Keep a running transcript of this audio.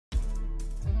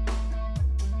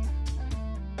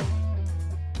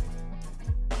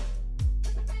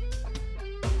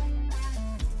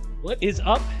What is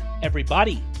up,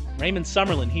 everybody? Raymond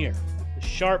Summerlin here, the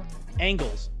Sharp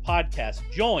Angles podcast,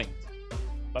 joined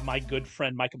by my good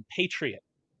friend, my compatriot,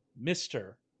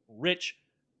 Mr. Rich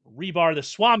Hribar, the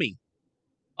Swami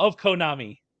of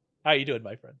Konami. How are you doing,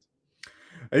 my friend?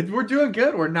 We're doing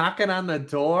good. We're knocking on the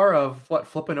door of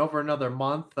flipping over another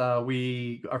month.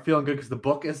 We are feeling good because the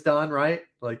book is done, right?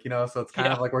 So it's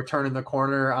kind of like we're turning the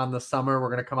corner on the summer. We're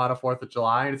going to come out of 4th of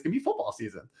July and it's going to be football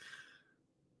season.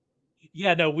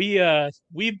 Yeah, no,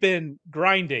 we've been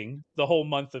grinding the whole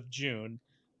month of June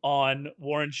on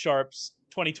Warren Sharp's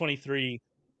 2023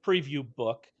 preview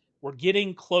book. We're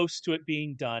getting close to it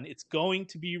being done. It's going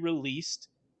to be released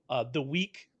the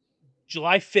week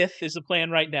July 5th is the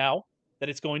plan right now that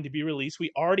it's going to be released.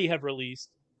 We already have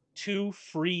released 2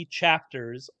 free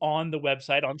chapters on the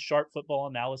website on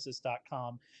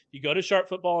sharpfootballanalysis.com. You go to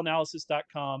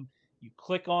sharpfootballanalysis.com, you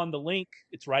click on the link,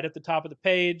 it's right at the top of the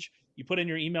page. You put in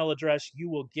your email address, you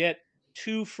will get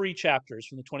 2 free chapters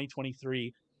from the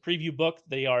 2023 preview book.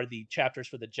 They are the chapters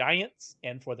for the Giants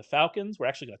and for the Falcons. We're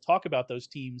actually going to talk about those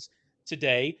teams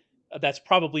today. That's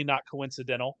probably not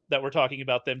coincidental that we're talking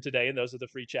about them today, and those are the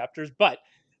free chapters, but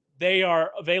they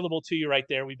are available to you right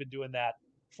there. We've been doing that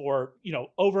for,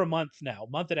 over a month now,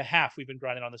 month and a half. We've been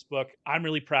grinding on this book. I'm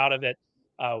really proud of it.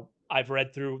 I've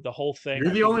read through the whole thing.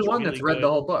 You're the only one that's read the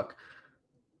whole book.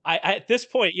 I at this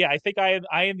point, yeah, I think I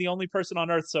am the only person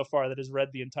on earth so far that has read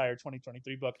the entire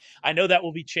 2023 book. I know that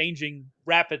will be changing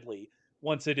rapidly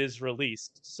once it is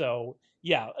released. So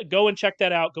yeah, go and check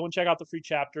that out. Go and check out the free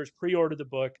chapters. Pre-order the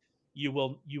book. You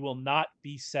will not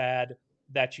be sad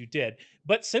that you did.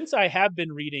 But since I have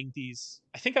been reading these,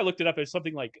 I think I looked it up as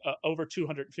something like over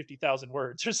 250,000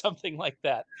 words or something like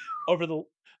that over the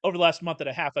last month and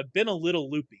a half. I've been a little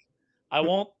loopy. I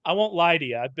won't lie to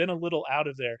you. I've been a little out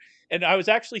of there. And I was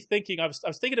actually thinking, I was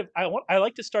thinking of, I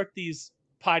like to start these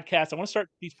podcasts. I want to start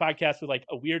these podcasts with like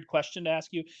a weird question to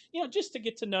ask you, just to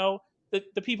get to know the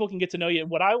people can get to know you. And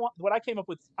what I came up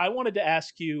with, I wanted to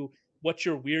ask you what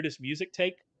your weirdest music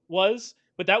take was,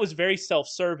 but that was very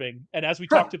self-serving. And as we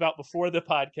talked about before the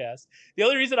podcast, the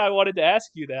only reason I wanted to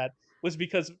ask you that was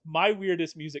because my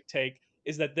weirdest music take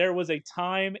is that there was a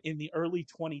time in the early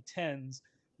 2010s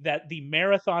that the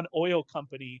Marathon Oil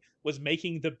Company was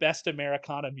making the best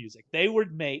Americana music. They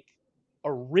would make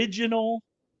original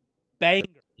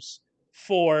bangers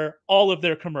for all of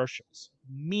their commercials.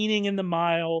 Meaning in the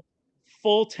Mile,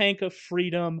 Full Tank of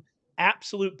Freedom,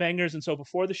 absolute bangers. And so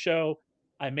before the show,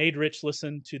 I made Rich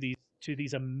listen to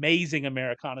these amazing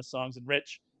Americana songs. And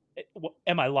Rich,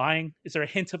 am I lying? Is there a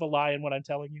hint of a lie in what I'm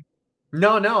telling you?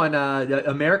 No, and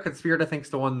American Spirit, I think, is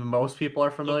the one most people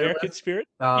are familiar with. American Spirit?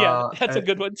 Yeah, that's a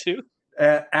good one too.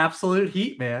 Absolute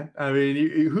heat, man. I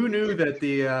mean, who knew that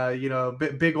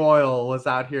the big oil was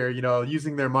out here,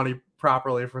 using their money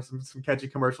properly for some catchy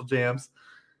commercial jams.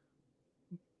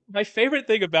 My favorite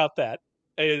thing about that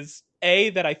is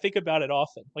that I think about it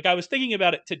often. Like I was thinking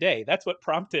about it today. That's what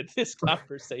prompted this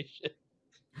conversation.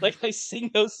 Like I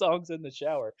sing those songs in the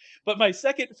shower. But my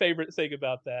second favorite thing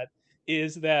about that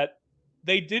is that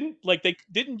they didn't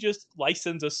just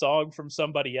license a song from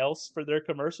somebody else for their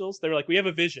commercials. They were like, we have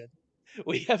a vision.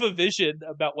 We have a vision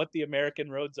about what the American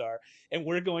roads are, and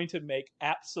we're going to make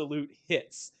absolute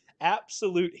hits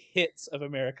of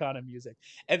Americana music.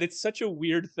 And it's such a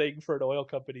weird thing for an oil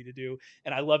company to do,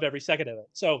 and I love every second of it.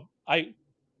 So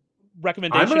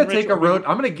recommendation. I'm gonna take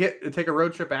a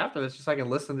road trip after this, just so I can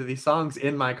listen to these songs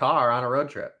in my car on a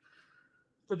road trip.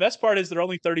 The best part is they're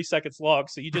only 30 seconds long,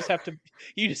 so you just have to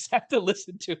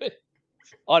listen to it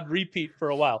on repeat for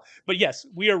a while. But yes,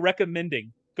 we are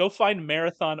recommending go find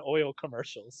Marathon Oil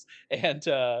commercials and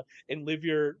live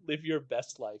your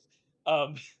best life.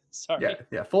 Sorry.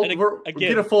 Yeah.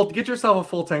 Get yourself a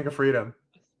full tank of freedom.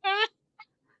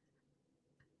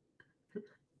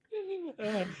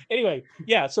 Anyway,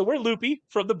 yeah. So we're loopy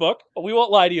from the book. We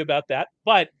won't lie to you about that.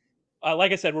 But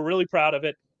like I said, we're really proud of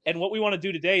it. And what we want to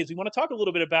do today is we want to talk a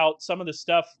little bit about some of the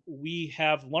stuff we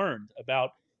have learned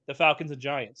about the Falcons and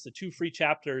Giants, the 2 free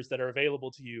chapters that are available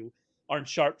to you on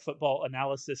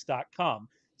sharpfootballanalysis.com.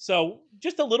 So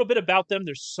just a little bit about them.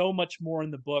 There's so much more in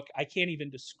the book. I can't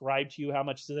even describe to you how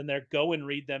much is in there. Go and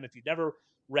read them. If you've never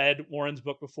read Warren's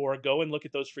book before, go and look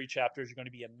at those free chapters. You're going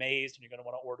to be amazed, and you're going to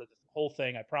want to order the whole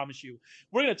thing. I promise you.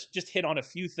 We're going to just hit on a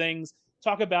few things,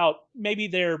 talk about maybe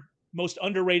their most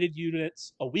underrated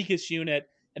units, a weakest unit,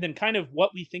 and then kind of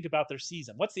what we think about their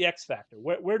season. What's the X factor?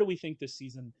 Where do we think this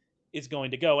season is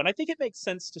going to go? And I think it makes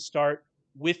sense to start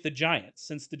with the Giants,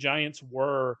 since the Giants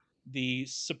were the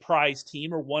surprise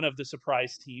team, or one of the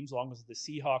surprise teams, along with the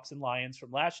Seahawks and Lions from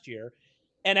last year.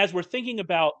 And as we're thinking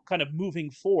about kind of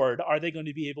moving forward, are they going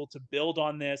to be able to build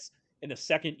on this? in the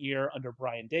second year under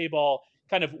Brian Daboll.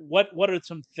 Kind of what are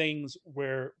some things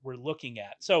where we're looking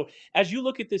at? So as you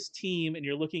look at this team and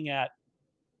you're looking at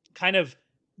kind of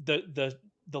the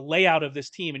layout of this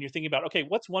team and you're thinking about, okay,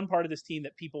 what's one part of this team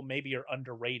that people maybe are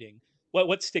underrating?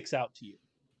 What sticks out to you?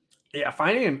 Yeah,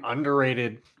 finding an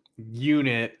underrated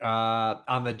unit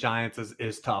on the Giants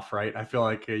is tough, right? I feel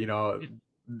like it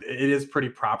is pretty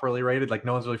properly rated. Like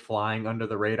no one's really flying under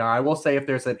the radar. I will say if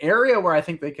there's an area where I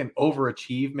think they can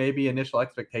overachieve maybe initial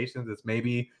expectations, it's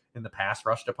maybe in the pass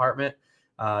rush department.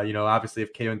 Obviously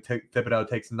if Kevin Thibodeau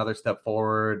takes another step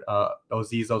forward,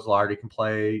 Azeez Ojulari can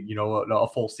play, a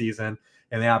full season.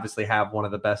 And they obviously have one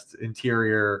of the best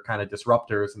interior kind of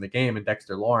disruptors in the game in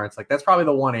Dexter Lawrence. Like that's probably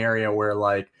the one area where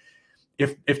like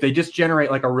if they just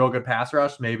generate like a real good pass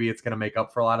rush, maybe it's going to make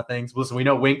up for a lot of things. Listen, we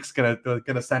know Wink's gonna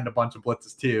send a bunch of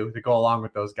blitzes too to go along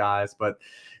with those guys, but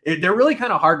they're really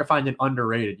kind of hard to find an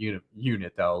underrated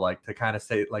unit though, like to kind of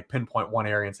say like pinpoint one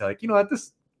area and say like, you know what,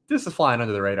 this is flying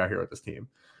under the radar here with this team.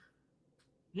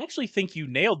 I actually think you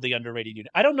nailed the underrated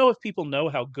unit. I don't know if people know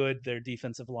how good their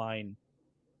defensive line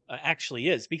actually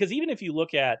is, because even if you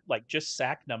look at like just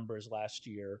sack numbers last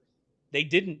year, they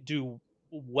didn't do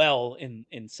well in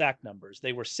sack numbers.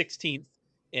 They were 16th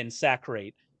in sack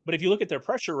rate, but if you look at their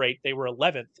pressure rate, they were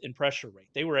 11th in pressure rate.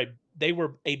 They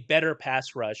were a better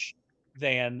pass rush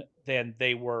than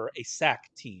they were a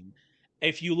sack team.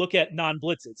 If you look at non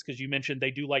blitzes, because you mentioned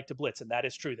they do like to blitz, and that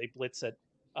is true, they blitz at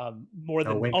more Oh,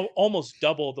 than Wink. almost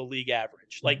double the league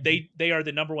average. Like Mm-hmm. they are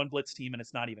the number one blitz team, and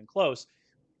it's not even close.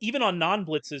 Even on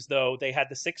non-blitzes, though, they had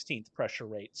the 16th pressure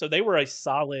rate. So they were a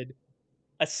solid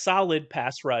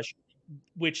pass rush,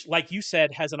 which, like you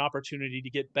said, has an opportunity to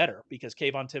get better because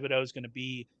Kayvon Thibodeau is going to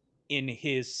be in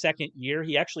his second year.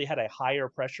 He actually had a higher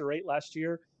pressure rate last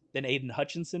year than Aiden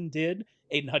Hutchinson did.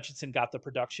 Aiden Hutchinson got the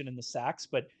production in the sacks,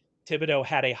 but Thibodeau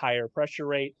had a higher pressure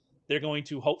rate. They're going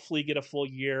to hopefully get a full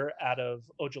year out of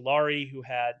Ojulari, who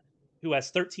has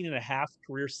 13 and a half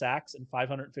career sacks and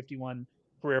 551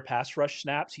 career pass rush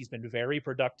snaps. He's been very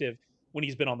productive when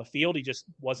he's been on the field. He just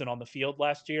wasn't on the field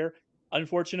last year,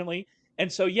 unfortunately.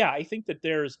 And so, yeah, I think that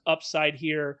there's upside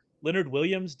here. Leonard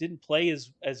Williams didn't play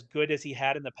as good as he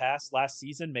had in the past last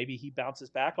season. Maybe he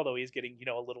bounces back, although he's getting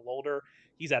a little older.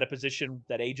 He's at a position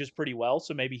that ages pretty well,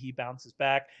 so maybe he bounces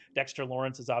back. Dexter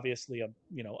Lawrence is obviously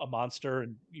a monster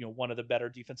and one of the better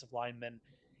defensive linemen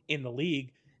in the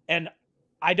league. And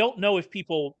I don't know if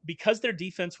people, because their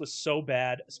defense was so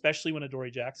bad, especially when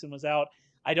Adoree Jackson was out,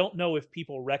 I don't know if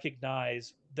people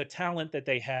recognize the talent that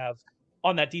they have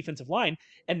on that defensive line,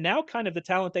 and now kind of the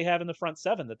talent they have in the front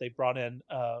seven that they've brought in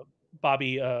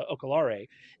Bobby Okolare.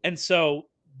 And so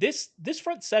this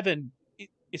front seven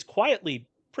is quietly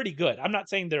pretty good. I'm not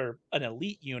saying they're an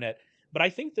elite unit, but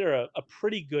I think they're a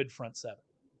pretty good front seven.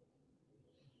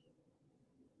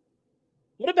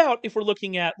 What about if we're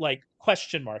looking at like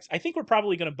question marks? I think we're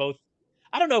probably going to both.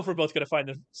 I don't know if we're both going to find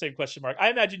the same question mark. I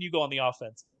imagine you go on the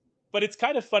offense, but it's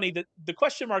kind of funny that the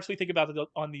question marks we think about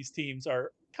on these teams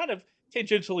are kind of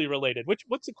tangentially related.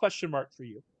 What's a question mark for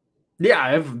you?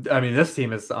 Yeah, I mean, this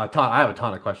team is a ton. I have a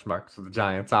ton of question marks for the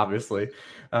Giants, obviously.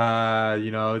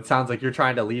 It sounds like you're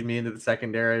trying to lead me into the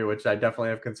secondary, which I definitely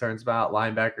have concerns about.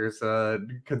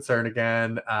 Linebackers, concern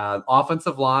again.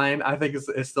 Offensive line, I think,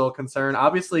 is still a concern.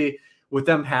 Obviously, with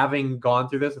them having gone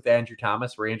through this with Andrew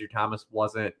Thomas, where Andrew Thomas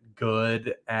wasn't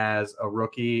good as a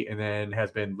rookie and then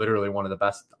has been literally one of the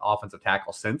best offensive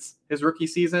tackles since his rookie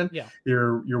season. Yeah.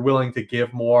 You're willing to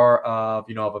give more of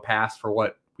a pass for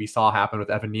what we saw happen with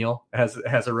Evan Neal as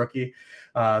a rookie.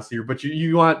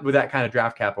 You want, with that kind of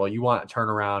draft capital, you want a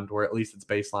turnaround where at least it's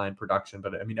baseline production.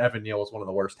 But I mean, Evan Neal was one of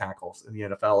the worst tackles in the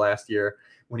NFL last year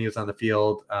when he was on the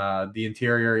field. The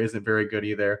interior isn't very good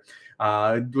either,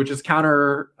 which is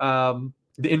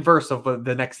the inverse of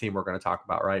the next team we're going to talk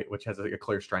about, right? Which has a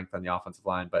clear strength on the offensive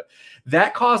line. But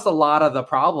that caused a lot of the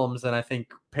problems. And I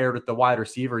think paired with the wide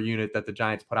receiver unit that the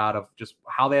Giants put out of just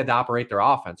how they had to operate their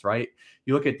offense, right?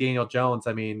 You look at Daniel Jones.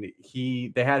 I mean,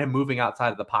 they had him moving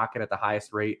outside of the pocket at the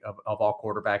highest rate of all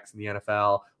quarterbacks in the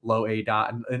NFL, low A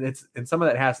dot. And some of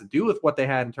that has to do with what they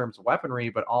had in terms of weaponry,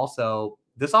 but also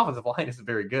this offensive line isn't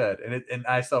very good. And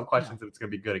I still have questions if it's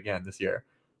going to be good again this year.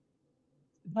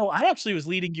 No, I actually was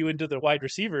leading you into the wide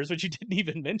receivers, which you didn't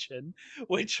even mention,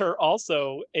 which are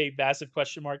also a massive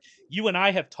question mark. You and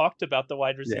I have talked about the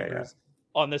wide Yeah, yeah. receivers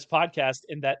on this podcast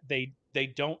in that they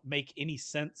don't make any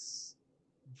sense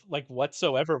like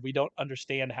whatsoever. We don't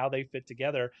understand how they fit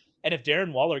together. And if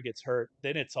Darren Waller gets hurt,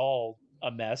 then it's all a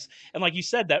mess. And like you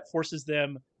said, that forces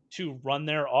them to run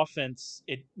their offense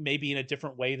it maybe in a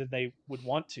different way than they would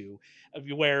want to.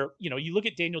 Where, you look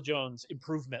at Daniel Jones'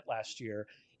 improvement last year,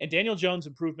 And Daniel Jones'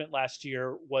 improvement last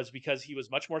year was because he was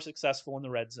much more successful in the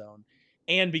red zone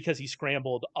and because he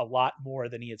scrambled a lot more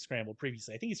than he had scrambled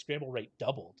previously. I think his scramble rate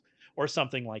doubled or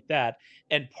something like that.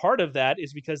 And part of that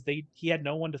is because he had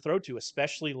no one to throw to,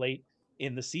 especially late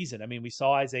in the season. I mean, we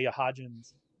saw Isaiah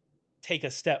Hodgins take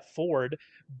a step forward,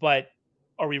 but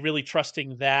are we really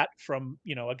trusting that from,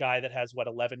 a guy that has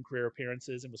 11 career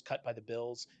appearances and was cut by the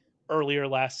Bills earlier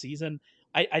last season?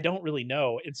 I don't really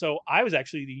know. And so I was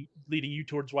actually leading you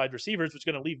towards wide receivers, which is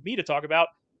going to leave me to talk about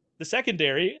the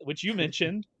secondary, which you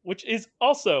mentioned, which is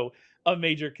also a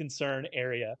major concern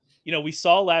area. We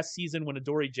saw last season when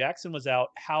Adoree Jackson was out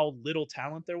how little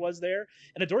talent there was there.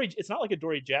 And it's not like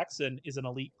Adoree Jackson is an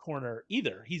elite corner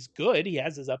either. He's good. He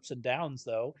has his ups and downs,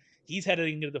 though. He's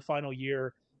heading into the final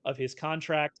year of his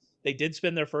contract. They did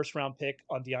spend their first round pick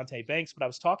on Deonte Banks, but I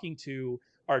was talking to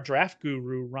our draft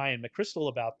guru, Ryan McChrystal,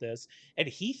 about this, and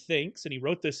he thinks, and he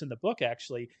wrote this in the book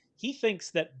actually, he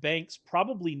thinks that Banks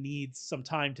probably needs some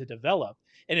time to develop.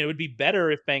 And it would be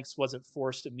better if Banks wasn't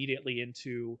forced immediately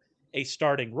into a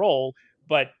starting role,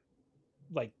 but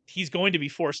like he's going to be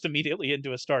forced immediately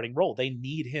into a starting role. They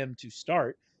need him to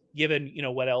start, given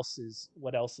what else is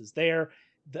there.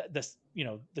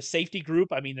 The safety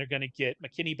group. I mean, they're going to get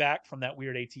McKinney back from that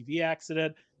weird ATV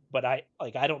accident, but I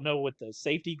don't know what the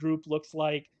safety group looks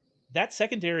like. That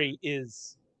secondary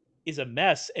is a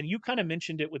mess, and you kind of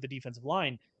mentioned it with the defensive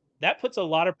line. That puts a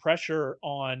lot of pressure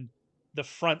on the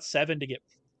front seven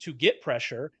to get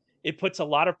pressure. It puts a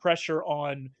lot of pressure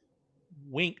on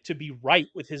Wink to be right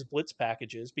with his blitz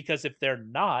packages, because if they're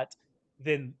not,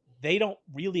 then they don't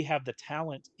really have the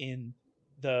talent in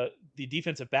the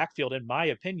defensive backfield, in my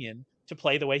opinion, to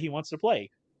play the way he wants to play.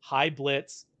 High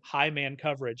blitz, high man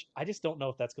coverage. I just don't know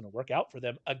if that's going to work out for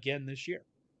them again this year.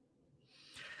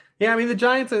 Yeah, I mean the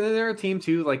Giants, they're a team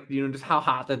too. Like just how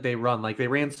hot that they run. Like they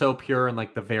ran so pure in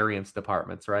like the variance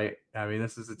departments, right? I mean,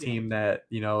 this is a Yeah. team that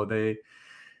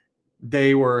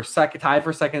they were tied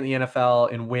for second in the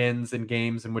NFL in wins in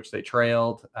games in which they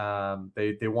trailed.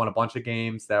 They won a bunch of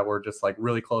games that were just like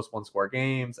really close one score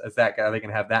games. As that guy, they can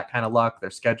have that kind of luck.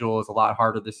 Their schedule is a lot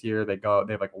harder this year. They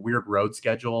have like a weird road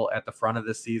schedule at the front of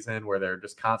this season where they're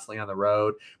just constantly on the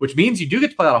road, which means you do get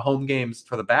to play a lot of home games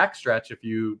for the backstretch if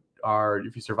you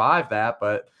survive that.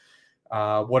 But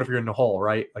what if you're in the hole,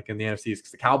 right? Like in the NFC,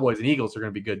 because the Cowboys and Eagles are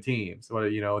going to be good teams.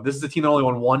 This is a team that only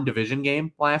won one division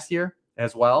game last year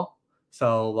as well.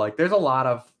 So like there's a lot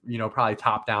of, probably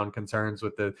top down concerns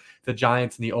with the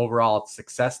Giants and the overall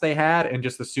success they had, and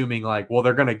just assuming like, well,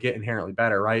 they're going to get inherently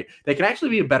better, right? They can actually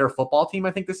be a better football team,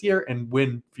 I think, this year and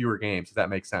win fewer games, if that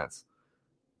makes sense.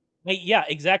 Hey, yeah,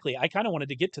 exactly. I kind of wanted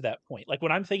to get to that point. Like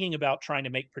when I'm thinking about trying to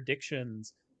make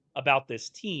predictions about this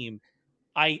team,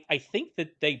 I think that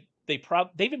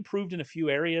they've improved in a few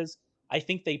areas. I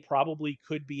think they probably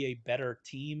could be a better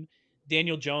team.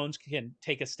 Daniel Jones can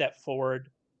take a step forward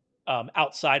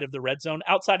outside of the red zone.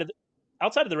 Outside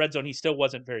of the red zone, he still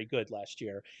wasn't very good last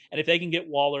year. And if they can get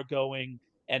Waller going,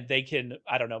 and they can,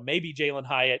 I don't know, maybe Jalen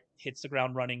Hyatt hits the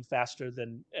ground running faster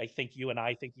than I think you and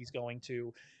I think he's going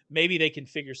to. Maybe they can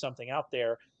figure something out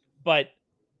there. But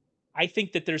I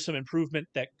think that there's some improvement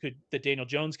that Daniel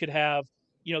Jones could have.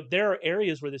 There are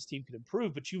areas where this team could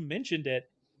improve, but you mentioned it.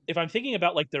 If I'm thinking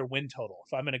about like their win total,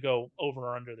 if I'm going to go over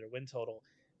or under their win total,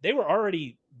 they were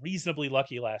already reasonably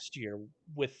lucky last year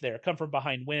with their come from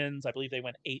behind wins. I believe they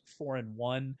went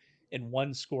 8-4-1 in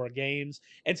one score games.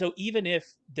 And so even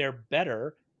if they're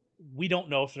better, we don't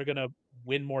know if they're going to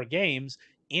win more games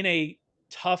in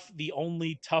the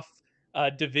only tough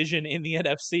division in the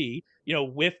NFC,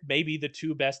 with maybe the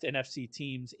two best NFC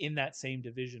teams in that same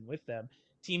division with them,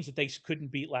 teams that they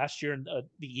couldn't beat last year, and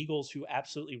the Eagles, who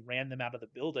absolutely ran them out of the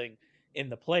building in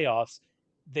the playoffs.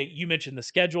 You mentioned the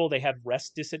schedule. They had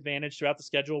rest disadvantage throughout the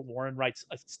schedule. Warren writes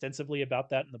extensively about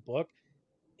that in the book.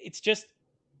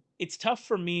 It's tough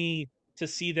for me to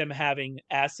see them having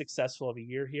as successful of a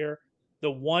year here.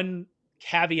 The one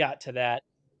caveat to that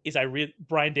is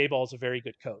Brian Daboll is a very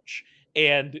good coach,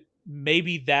 and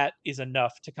maybe that is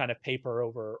enough to kind of paper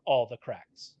over all the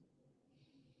cracks.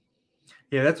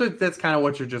 Yeah, that's kind of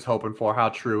what you're just hoping for. How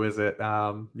true is it?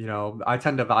 I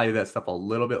tend to value that stuff a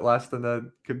little bit less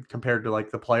than compared to like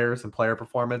the players and player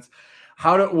performance.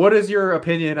 What is your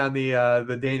opinion on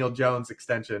the Daniel Jones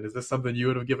extension? Is this something you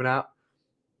would have given out?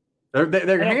 Their I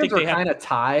don't hands think are they have. kind of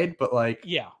tied, but like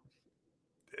Yeah,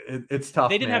 it's tough,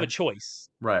 they didn't have a man. choice.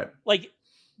 Right. Like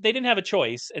they didn't have a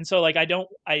choice, and so like I don't.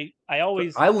 I So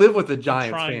always I live with a am Giants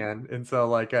trying. fan, and so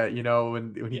like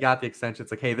when he Yeah, got the extension,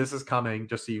 it's like, hey, this is coming,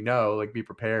 just so you know, like be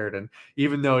prepared. And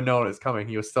even though no one is coming,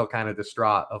 he was still kind of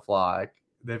distraught of like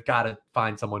they've got to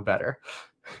find someone better.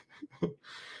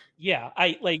 yeah.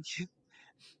 I like.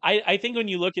 I think when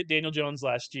you look at Daniel Jones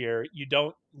last year, you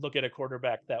don't look at a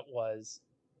quarterback that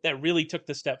really took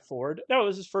the step forward. No, it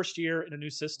was his first year in a new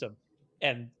system.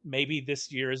 And maybe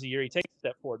this year is the year he takes a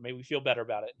step forward. Maybe we feel better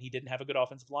about it. He didn't have a good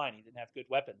offensive line. He didn't have good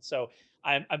weapons. So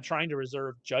I'm trying to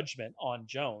reserve judgment on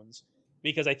Jones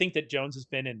because I think that Jones has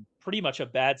been in pretty much a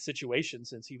bad situation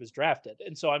since he was drafted.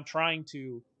 And so I'm trying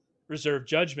to reserve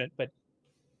judgment, but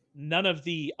none of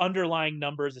the underlying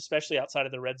numbers, especially outside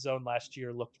of the red zone last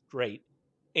year, looked great.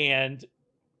 And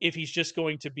if he's just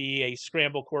going to be a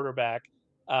scramble quarterback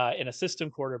and a system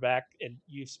quarterback, and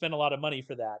you've spent a lot of money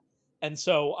for that. And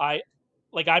so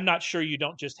I'm not sure you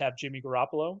don't just have Jimmy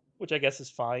Garoppolo, which I guess is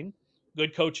fine.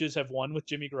 Good coaches have won with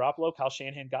Jimmy Garoppolo. Kyle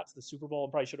Shanahan got to the Super Bowl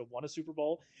and probably should have won a Super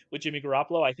Bowl with Jimmy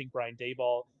Garoppolo. I think Brian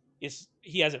Daboll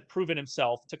he hasn't proven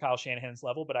himself to Kyle Shanahan's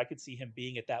level, but I could see him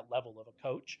being at that level of a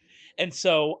coach. And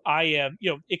so I am,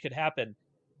 it could happen,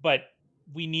 but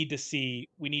we need to see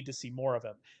more of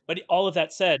him. But all of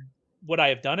that said, would I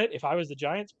have done it if I was the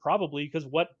Giants? Probably, because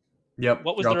Yep,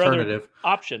 what was your their other alternative.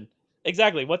 option?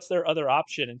 Exactly. What's their other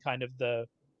option? And kind of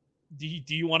do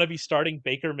you want to be starting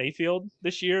Baker Mayfield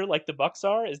this year like the Bucks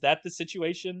are? Is that the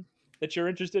situation that you're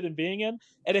interested in being in?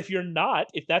 And if you're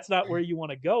not, if that's not where you want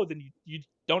to go, then you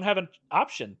don't have an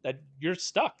option. That you're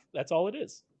stuck. That's all it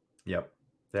is. Yep.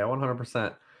 Yeah,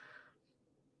 100%.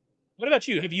 What about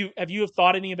you? Have you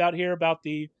thought any about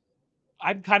the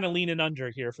I'm kind of leaning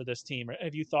under here for this team.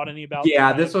 Have you thought any about Yeah,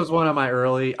 kind this of was one of my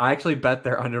early. I actually bet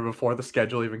their under before the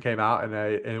schedule even came out,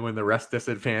 and when the rest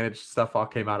disadvantage stuff all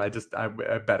came out, I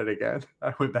bet it again.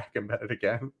 I went back and bet it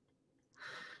again.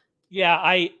 Yeah,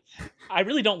 I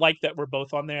really don't like that we're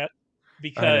both on that I know.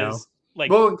 because like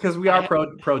Well, because we are I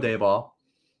pro day ball.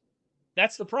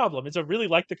 that's the problem. It's a really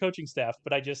like the coaching staff,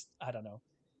 but I don't know.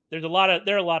 There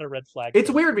are a lot of red flags It's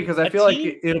there. weird because I A feel like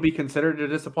team, it'll be considered a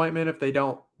disappointment if they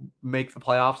don't make the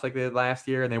playoffs like they did last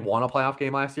year, and they won a playoff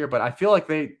game last year. But I feel like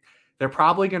they're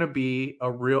probably going to be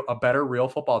a better real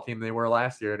football team than they were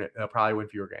last year, and they'll probably win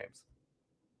fewer games.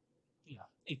 yeah,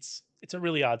 it's a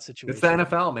really odd It's the situation.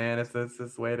 NFL, man. It's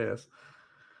the way it is.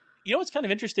 What's kind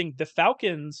of interesting? The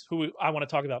Falcons, who I want to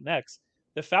talk about next,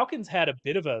 the Falcons had a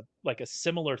bit of a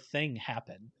similar thing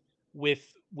happen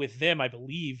with them, I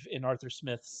believe, in Arthur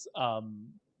Smith's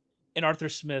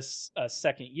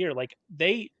second year. Like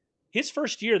his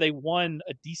first year, they won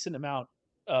a decent amount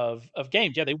of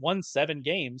games. Yeah, they won 7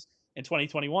 games in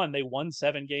 2021. They won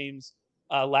 7 games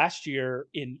last year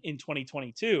in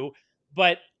 2022.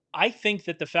 But I think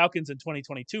that the Falcons in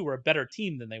 2022 were a better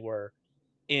team than they were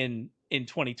in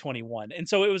 2021. And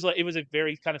so it was a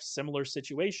very kind of similar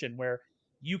situation where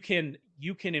you can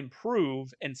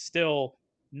improve and still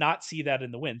not see that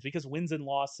in the wins because wins and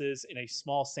losses in a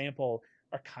small sample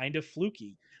are kind of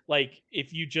fluky. Like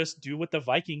if you just do what the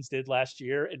Vikings did last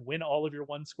year and win all of your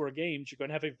one score games, you're going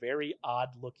to have a very odd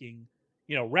looking,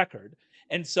 record.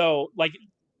 And so like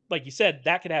you said,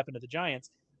 that could happen to the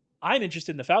Giants. I'm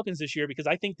interested in the Falcons this year because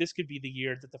I think this could be the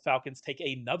year that the Falcons take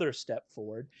another step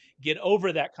forward, get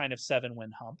over that kind of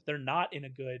 7-win hump. They're not in a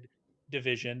good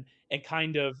division and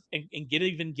and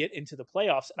get into the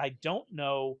playoffs. And I don't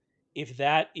know if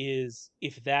that is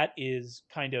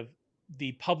kind of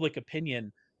the public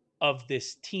opinion of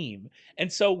this team.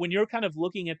 And so when you're kind of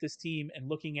looking at this team and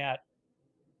looking at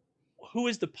who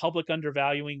is the public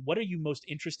undervaluing, what are you most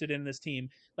interested in this team?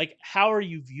 Like, how are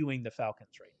you viewing the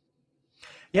Falcons right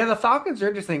Yeah, the Falcons are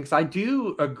interesting because I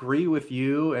do agree with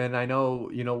you, and I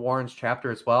know Warren's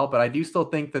chapter as well. But I do still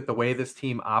think that the way this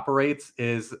team operates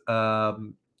is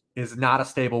not a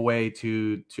stable way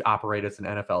to operate as an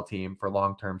NFL team for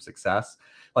long-term success.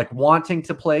 Like wanting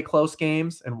to play close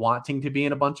games and wanting to be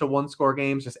in a bunch of one-score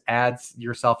games just adds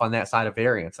yourself on that side of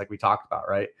variance, like we talked about,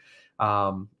 right?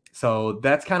 So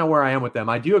that's kind of where I am with them.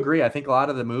 I do agree. I think a lot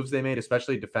of the moves they made,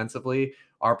 especially defensively,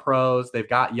 are pros. They've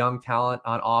got young talent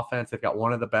on offense. They've got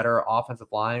one of the better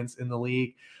offensive lines in the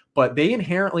league, but they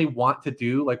inherently want to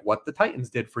do like what the Titans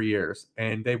did for years.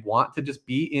 And they want to just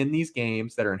be in these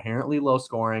games that are inherently low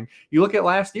scoring. You look at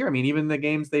last year, I mean, even the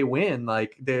games they win,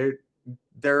 like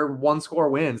they're one score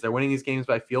wins. They're winning these games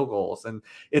by field goals. And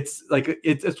it's like,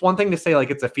 it's one thing to say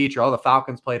like it's a feature. Oh, the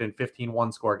Falcons played in 15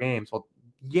 one-score games. Well,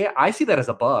 yeah, I see that as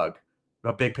a bug,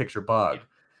 a big picture bug, now?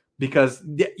 because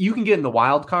you can get in the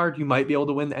wild card. You might be able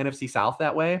to win the NFC South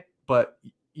that way, but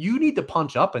you need to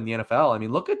punch up in the NFL. I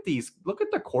mean, look at the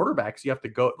quarterbacks you have to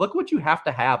go. Look what you have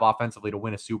to have offensively to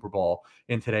win a Super Bowl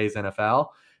in today's NFL.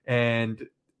 And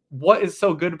what is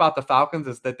so good about the Falcons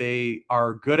is that they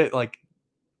are good at like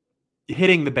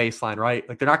hitting the baseline, right?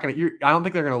 Like they're not going to, I don't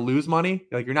think they're going to lose money.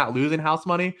 Like you're not losing house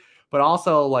money, but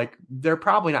also like they're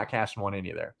probably not cashing one in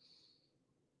either.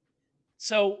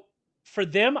 So For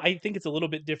them, I think it's a little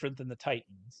bit different than the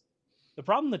Titans. The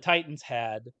problem the Titans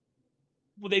had,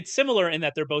 well, it's similar in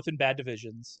that they're both in bad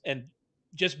divisions, and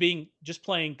just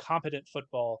playing competent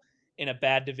football in a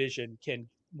bad division can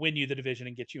win you the division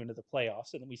and get you into the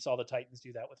playoffs. And we saw the Titans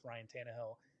do that with Ryan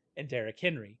Tannehill and Derrick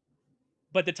Henry.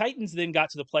 But the Titans then got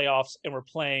to the playoffs and were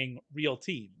playing real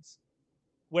teams.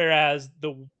 Whereas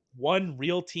the one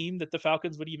real team that the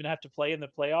Falcons would even have to play in the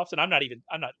playoffs, and I'm not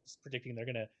predicting they're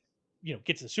gonna,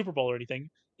 get to the Super Bowl or anything,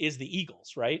 is the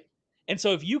Eagles, right? And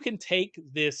so if you can take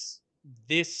this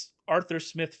Arthur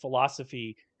Smith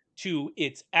philosophy to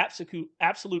its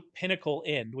absolute pinnacle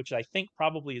end, which I think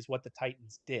probably is what the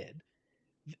Titans did,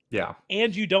 Yeah.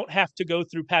 and you don't have to go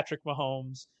through Patrick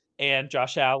Mahomes and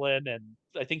Josh Allen, and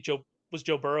I think Joe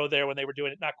Burrow there when they were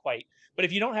doing it, not quite. But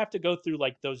if you don't have to go through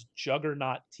like those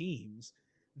juggernaut teams,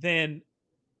 then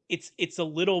it's a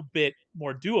little bit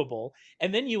more doable.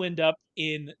 And then you end up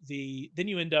in the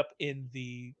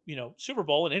Super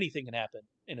Bowl, and anything can happen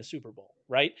in a Super Bowl,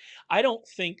 right? I don't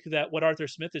think that what Arthur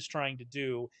Smith is trying to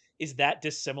do is that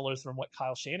dissimilar from what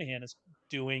Kyle Shanahan is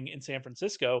doing in San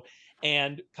Francisco.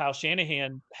 And Kyle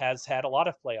Shanahan has had a lot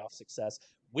of playoff success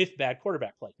with bad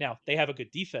quarterback play. Now, they have a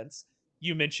good defense.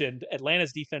 You mentioned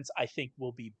Atlanta's defense, I think,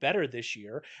 will be better this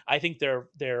year. I think their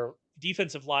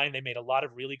defensive line, they made a lot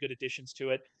of really good additions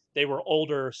to it. They were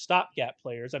older stopgap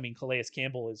players. I mean, Calais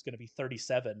Campbell is going to be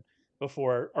 37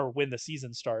 before or when the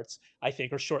season starts, I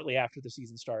think, or shortly after the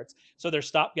season starts. So they're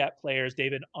stopgap players.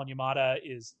 David Onyemata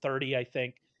is 30, I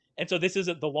think. And so this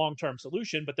isn't the long-term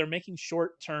solution, but they're making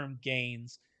short-term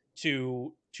gains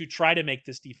to try to make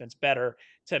this defense better,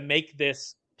 to make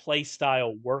this play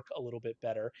style work a little bit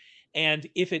better. And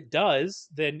if it does,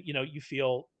 then you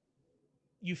feel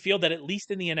that at least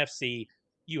in the NFC,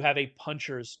 you have a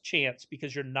puncher's chance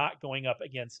because you're not going up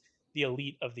against the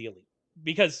elite of the elite.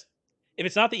 Because if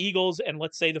it's not the Eagles and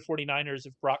let's say the 49ers,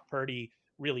 if Brock Purdy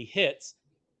really hits,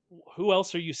 who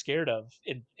else are you scared of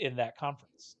in that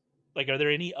conference? Like, are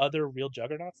there any other real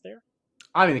juggernauts there?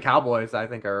 I mean, the Cowboys, I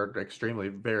think, are extremely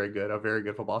very good, a very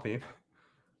good football team.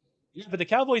 Yeah, but the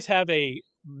Cowboys have a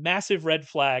massive red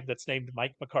flag that's named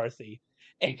Mike McCarthy.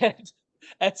 And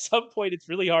at some point, it's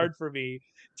really hard for me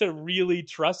to really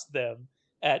trust them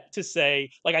to say,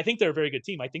 like, I think they're a very good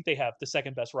team. I think they have the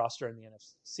second best roster in the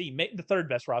NFC, the third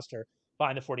best roster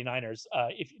behind the 49ers,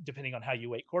 if depending on how you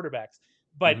weight quarterbacks.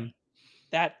 But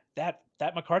Mm-hmm.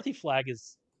 that McCarthy flag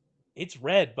it's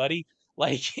red, buddy.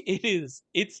 Like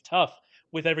it's tough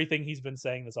with everything he's been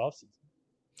saying this offseason.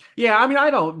 Yeah, I mean,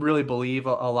 I don't really believe a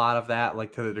lot of that,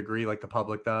 like to the degree like the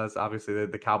public does. Obviously,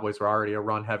 the Cowboys were already a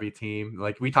run-heavy team.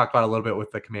 Like we talked about a little bit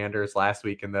with the Commanders last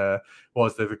week, and what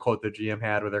was the quote the GM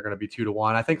had where they're going to be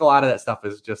 2-1. I think a lot of that stuff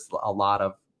is just a lot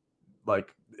of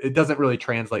like it doesn't really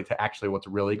translate to actually what's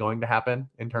really going to happen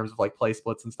in terms of like play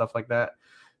splits and stuff like that.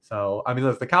 So I mean,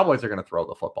 the Cowboys are going to throw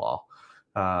the football.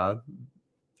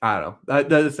 I don't know.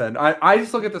 Listen, I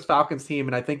just look at this Falcons team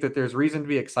and I think that there's reason to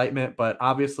be excitement, but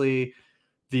obviously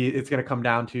it's going to come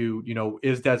down to,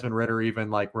 is Desmond Ridder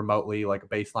even like remotely like a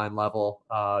baseline level,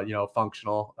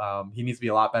 functional? He needs to be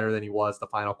a lot better than he was the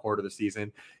final quarter of the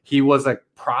season. He was a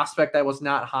prospect that was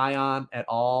not high on at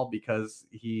all because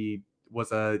he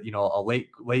was a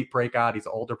late breakout. He's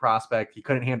an older prospect. He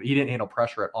didn't handle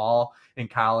pressure at all in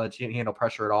college. He didn't handle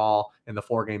pressure at all in the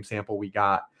 4-game sample we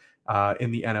got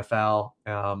in the NFL.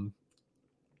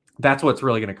 That's what's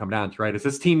really going to come down to, right? Is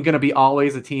this team going to be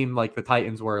always a team like the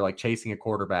Titans were, like chasing a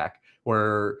quarterback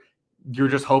where you're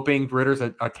just hoping Ritter's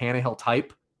a Tannehill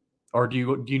type, or do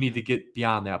you need to get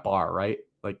beyond that bar, right?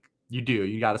 Like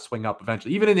you got to swing up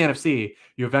eventually. Even in the NFC,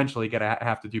 you eventually got to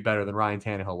have to do better than Ryan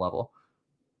Tannehill level.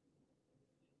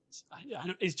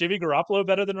 Is Jimmy Garoppolo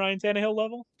better than Ryan Tannehill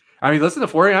level? I mean, listen, the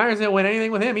 49ers didn't win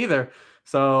anything with him either.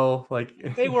 So like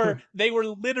they were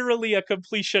literally a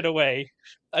completion away.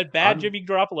 A bad I'm, Jimmy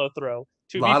Garoppolo throw,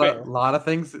 to be fair. lot of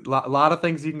things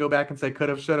you can go back and say could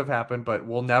have, should have happened, but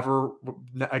we'll never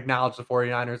acknowledge the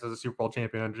 49ers as a Super Bowl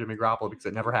champion under Jimmy Garoppolo because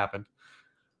it never happened.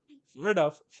 Fair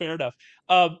enough. Fair enough.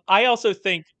 I also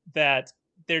think that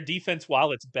their defense,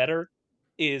 while it's better,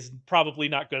 is probably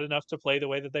not good enough to play the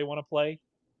way that they want to play.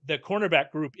 The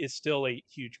cornerback group is still a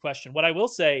huge question. What I will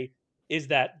say is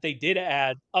that they did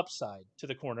add upside to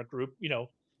the corner group.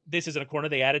 This isn't a corner.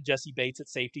 They added Jesse Bates at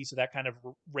safety, so that kind of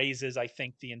raises, I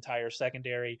think, the entire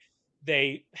secondary.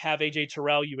 They have AJ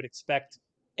Terrell. You would expect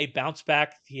a bounce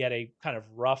back. He had a kind of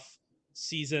rough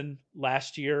season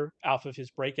last year off of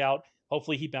his breakout.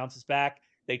 Hopefully he bounces back.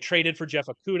 They traded for Jeff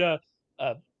Okudah.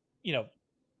 Uh, you know,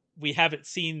 we haven't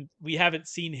seen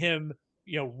him,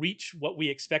 reach what we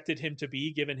expected him to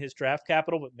be given his draft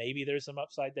capital, but maybe there's some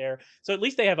upside there. So at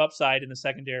least they have upside in the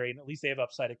secondary, and at least they have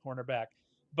upside at cornerback.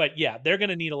 But yeah, they're going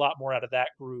to need a lot more out of that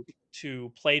group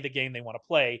to play the game they want to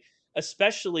play,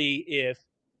 especially if,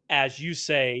 as you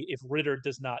say, if Ritter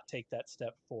does not take that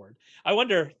step forward. I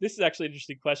wonder, this is actually an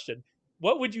interesting question.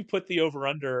 What would you put the over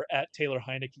under at Taylor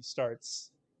Heinicke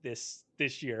starts this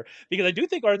year? Because I do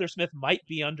think Arthur Smith might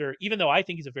be under, even though I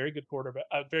think he's a very good quarterback,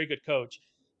 a very good coach.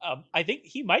 I think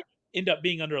he might end up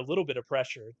being under a little bit of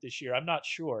pressure this year. I'm not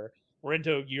sure. We're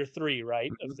into year 3,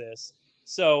 right, of this.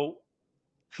 So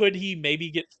could he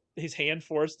maybe get his hand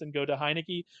forced and go to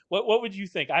Heinicke? What would you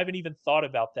think? I haven't even thought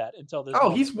about that until this Oh,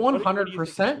 moment. he's But what do you think he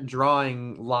should 100% do?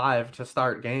 drawing live to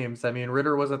start games. I mean,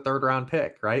 Ritter was a third round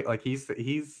pick, right? Like he's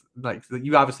like,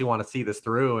 you obviously want to see this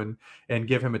through and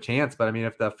give him a chance. But I mean,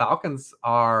 if the Falcons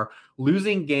are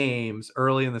losing games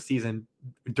early in the season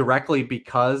directly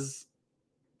because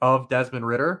of Desmond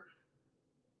Ritter,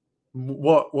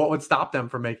 what would stop them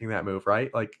from making that move,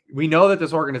 right? Like, we know that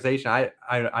this organization,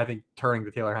 I think turning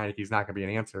to Taylor Heinicke is not going to be an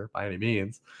answer by any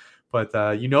means, but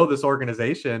this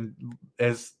organization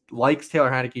likes Taylor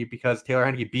Heinicke because Taylor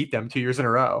Heinicke beat them 2 years in a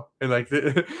row, and like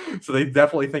so they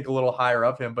definitely think a little higher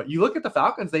of him. But you look at the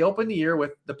Falcons; they opened the year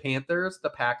with the Panthers, the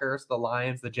Packers, the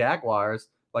Lions, the Jaguars.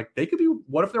 Like, they could be,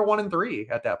 what if they're 1-3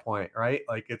 at that point, right?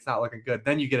 Like, it's not looking good.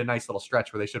 Then you get a nice little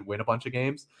stretch where they should win a bunch of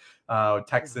games.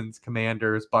 Texans,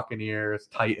 Commanders, Buccaneers,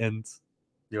 Titans.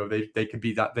 They could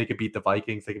beat the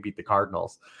Vikings, they could beat the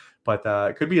Cardinals, but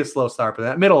it could be a slow start. But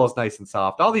that middle is nice and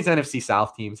soft. All these NFC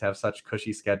South teams have such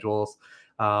cushy schedules.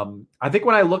 I think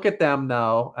when I look at them,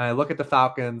 though, I look at the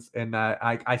Falcons, and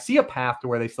I see a path to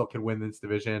where they still could win this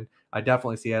division. I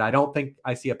definitely see it. I don't think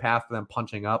I see a path for them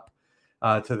punching up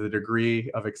to the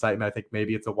degree of excitement. I think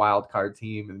maybe it's a wild card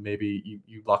team, and maybe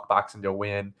you luck box into a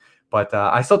win. But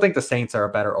I still think the Saints are a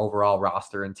better overall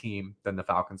roster and team than the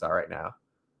Falcons are right now.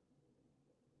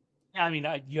 Yeah, I mean,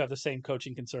 you have the same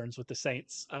coaching concerns with the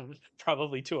Saints,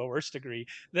 probably to a worse degree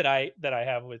that I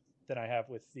have with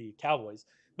the Cowboys.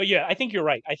 But yeah, I think you're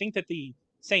right. I think that the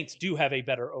Saints do have a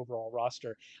better overall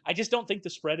roster. I just don't think the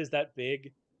spread is that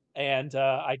big, and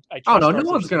I Oh no, trust no Arthur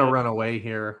one's gonna Smith run away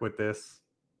here with this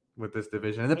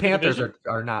division. And the with the Panthers division.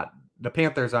 are not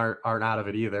aren't out of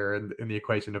it either in the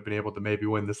equation of being able to maybe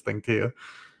win this thing too.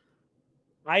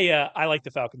 I like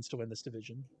the Falcons to win this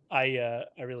division. I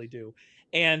really do,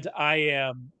 and I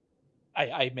am.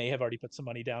 I may have already put some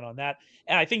money down on that.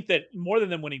 And I think that more than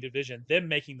them winning division, them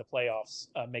making the playoffs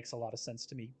makes a lot of sense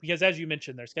to me. Because as you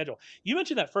mentioned, their schedule. You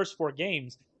mentioned that first 4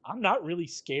 games. I'm not really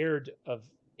scared of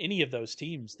any of those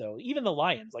teams, though. Even the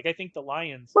Lions. Like, I think the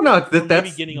Lions Well, no, were maybe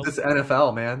that's getting a this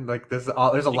NFL, man. Like, there's a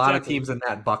lot of exactly. teams in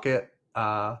that bucket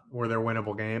where they're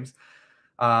winnable games.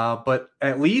 But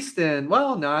at least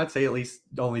no, I'd say at least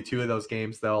only 2 of those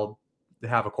games they'll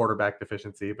have a quarterback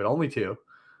deficiency, but only 2.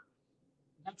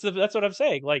 That's what I'm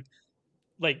saying. Like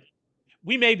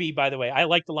we may be, by the way, I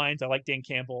like the Lions. I like Dan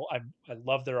Campbell. I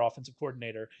love their offensive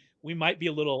coordinator. We might be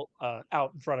a little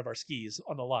out in front of our skis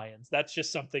on the Lions. That's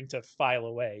just something to file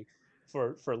away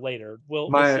for later.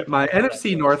 We'll My see kind my of how that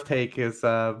NFC goes. North take is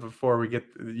before we get,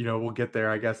 we'll get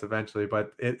there, I guess, eventually,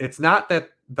 but it's not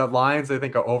that the Lions, I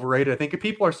think, are overrated. I think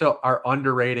people are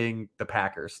underrating the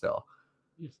Packers still.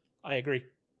 Yes, I agree.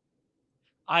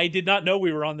 I did not know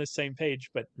we were on this same page,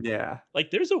 but Yeah,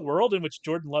 like there's a world in which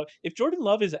if Jordan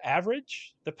Love is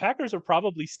average, the Packers are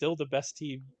probably still the best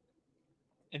team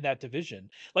in that division.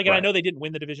 Like, and I right. know they didn't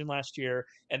win the division last year,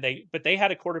 but they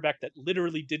had a quarterback that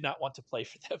literally did not want to play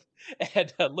for them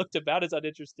and looked about as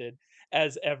uninterested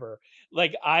as ever.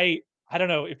 Like, I don't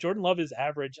know if Jordan Love is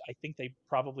average. I think they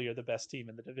probably are the best team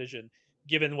in the division,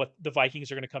 given what the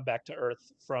Vikings are going to come back to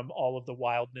earth from all of the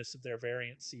wildness of their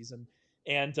variant season,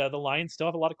 and the Lions still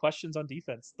have a lot of questions on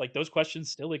defense. Like, those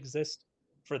questions still exist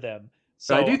for them.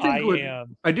 But So I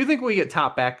am. I do think we get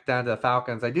top back down to the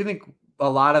Falcons. I do think a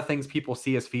lot of things people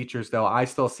see as features, though, I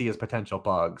still see as potential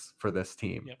bugs for this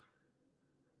team. Yeah.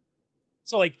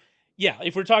 So like, yeah,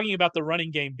 if we're talking about the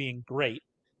running game being great,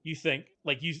 you think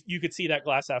like you could see that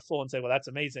glass half full and say, well, that's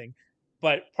amazing.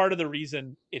 But part of the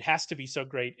reason it has to be so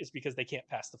great is because they can't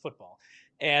pass the football.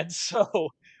 And so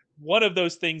one of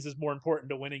those things is more important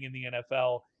to winning in the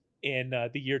NFL in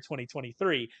the year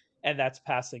 2023, and that's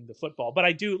passing the football. But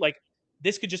I do like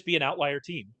this could just be an outlier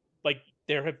team. Like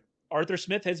there have Arthur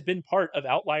Smith has been part of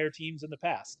outlier teams in the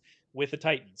past with the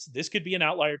Titans. This could be an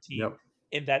outlier team Yep.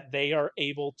 in that they are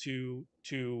able to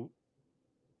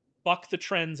buck the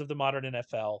trends of the modern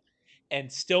NFL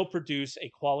and still produce a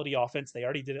quality offense. They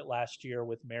already did it last year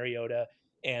with Mariota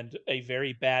and a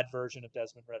very bad version of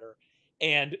Desmond Ritter.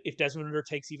 And if Desmond Ritter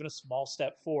takes even a small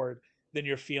step forward, then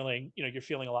you're feeling, you're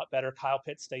feeling a lot better. Kyle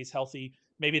Pitts stays healthy.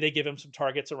 Maybe they give him some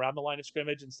targets around the line of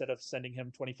scrimmage instead of sending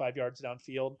him 25 yards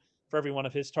downfield for every one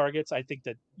of his targets. I think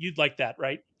that you'd like that,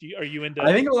 right? Are you I into?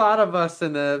 think a lot of us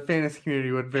in the fantasy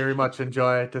community would very much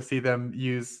enjoy to see them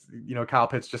use, Kyle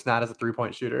Pitts just not as a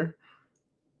 3-point shooter.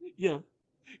 Yeah,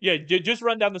 yeah. Just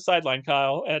run down the sideline,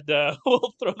 Kyle, and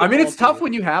we'll throw the I mean, ball it's to tough you.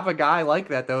 when you have a guy like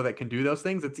that though that can do those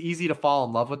things. It's easy to fall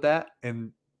in love with that,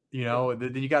 and Yeah,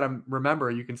 then you got to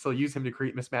remember you can still use him to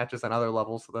create mismatches on other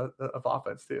levels of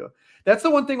offense too. That's the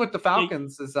one thing with the yeah.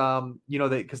 Falcons is,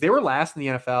 because they were last in the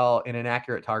NFL in an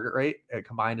accurate target rate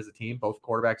combined as a team. Both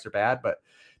quarterbacks are bad, but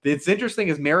it's interesting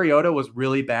is Mariota was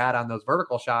really bad on those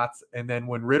vertical shots, and then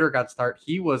when Ritter got start,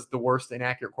 he was the worst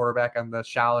inaccurate quarterback on the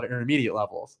shallow to intermediate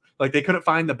levels. Like they couldn't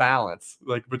find the balance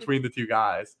like between the two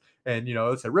guys. And,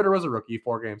 so Ritter was a rookie,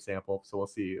 4-game sample. So we'll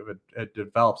see if it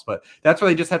develops. But that's where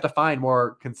they just have to find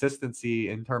more consistency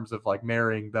in terms of like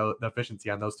marrying the efficiency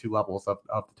on those two levels of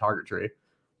the target tree.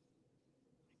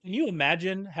 Can you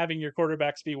imagine having your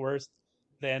quarterbacks be worse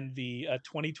than the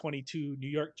 2022 New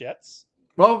York Jets?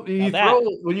 Well, Now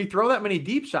when you throw that many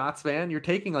deep shots, man, you're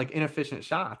taking like inefficient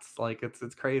shots. Like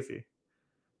it's crazy,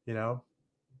 you know?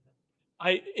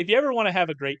 if you ever want to have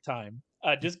a great time,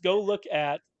 just go look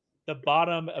at the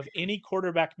bottom of any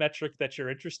quarterback metric that you're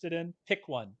interested in. Pick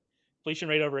one: completion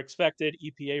rate over expected,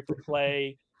 EPA per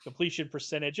play, completion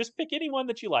percentage. Just pick any one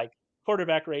that you like,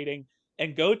 quarterback rating,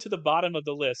 and go to the bottom of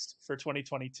the list for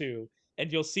 2022,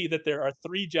 and you'll see that there are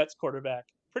 3 Jets quarterback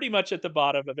pretty much at the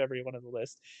bottom of every one of the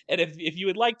list. And if you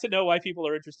would like to know why people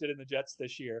are interested in the Jets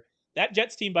this year, that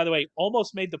Jets team, by the way,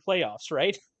 almost made the playoffs,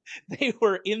 right? They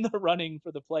were in the running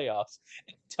for the playoffs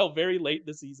until very late in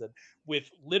the season with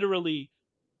literally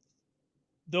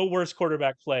the worst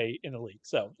quarterback play in the league.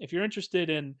 So if you're interested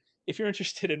in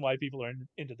why people are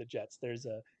into the Jets, there's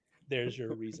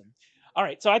your reason. All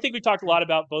right, so I think we talked a lot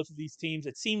about both of these teams.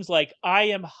 It seems like I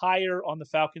am higher on the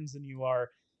Falcons than you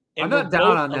are, I'm and we're not down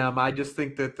both. on them. I just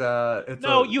think that it's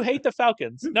No, a. you hate the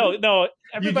Falcons. No, You do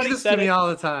everybody this to said me it. all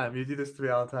the time. You do this to me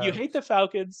all the You time. hate the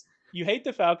Falcons. You hate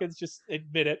the Falcons. Just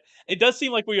admit it. It does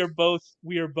seem like we are both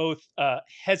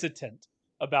hesitant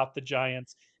about the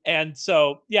Giants, and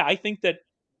so yeah, I think that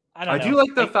I don't I do know.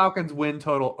 like the I Falcons win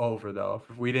total over though.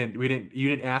 If you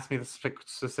didn't ask me the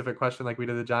specific question like we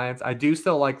did the Giants. I do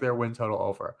still like their win total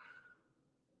over.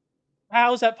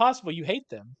 How is that possible? You hate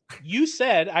them.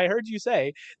 I heard you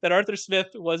say that Arthur Smith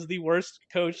was the worst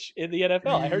coach in the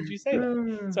NFL. I heard you say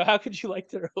that. So how could you like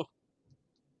their?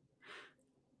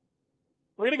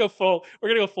 We're gonna go full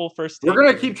first We're take gonna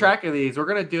here keep and go. track of these. We're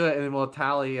gonna do it, and then we'll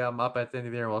tally up at the end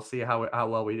of the year, and we'll see how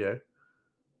well we did.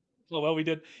 Well, we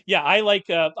did. Yeah, I like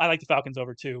the Falcons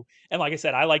over too. And like I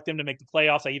said, I like them to make the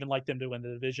playoffs. I even like them to win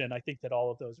the division. I think that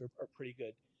all of those are pretty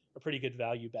good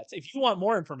value bets. If you want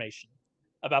more information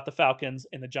about the Falcons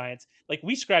and the Giants, like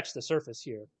we scratched the surface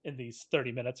here in these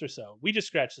 30 minutes or so. We just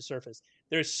scratched the surface.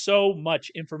 There's so much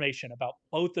information about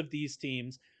both of these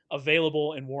teams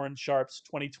available in Warren Sharp's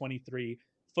 2023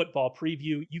 football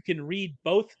preview. You can read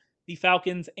both the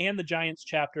Falcons and the Giants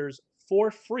chapters for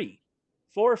free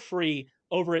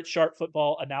over at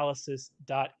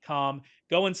sharpfootballanalysis.com.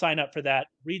 Go and sign up for that.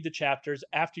 Read the chapters.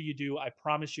 After you do, I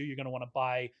promise you're going to want to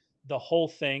buy the whole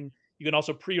thing. You can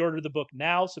also pre-order the book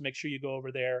now, so make sure you go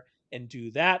over there and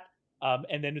do that.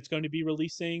 And then it's going to be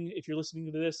releasing. If you're listening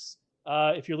to this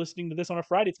on a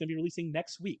Friday, it's going to be releasing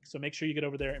next week. So make sure you get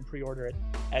over there and pre-order it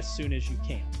as soon as you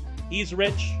can. He's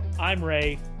Rich. I'm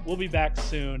Ray. We'll be back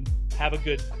soon. Have a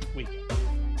good weekend.